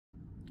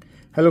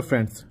Hello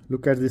friends,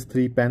 look at these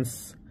 3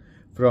 pens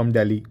from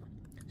Deli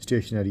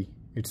Stationery.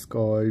 It's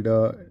called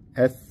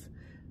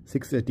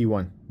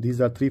S681.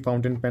 These are 3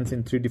 fountain pens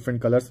in 3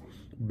 different colors: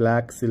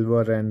 black,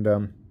 silver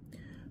and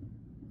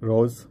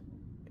rose,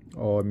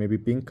 or maybe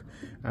pink.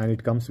 And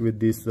it comes with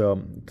these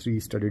 3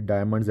 studded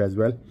diamonds as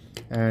well.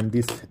 And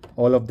this,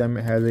 all of them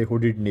has a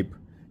hooded nib.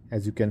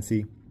 As you can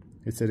see,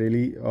 it's a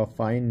really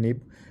fine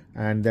nib.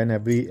 And then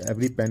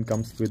every pen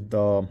comes with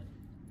the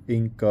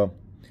ink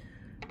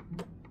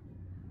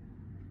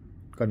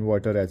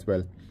converter as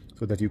well,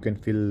 so that you can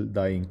fill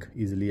the ink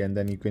easily, and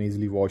then you can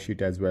easily wash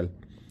it as well.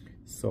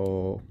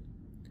 So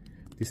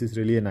this is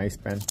really a nice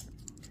pen,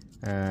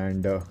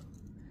 and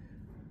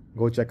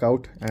go check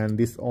out. And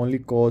this only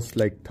costs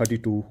like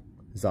 32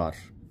 ZAR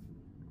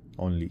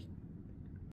only.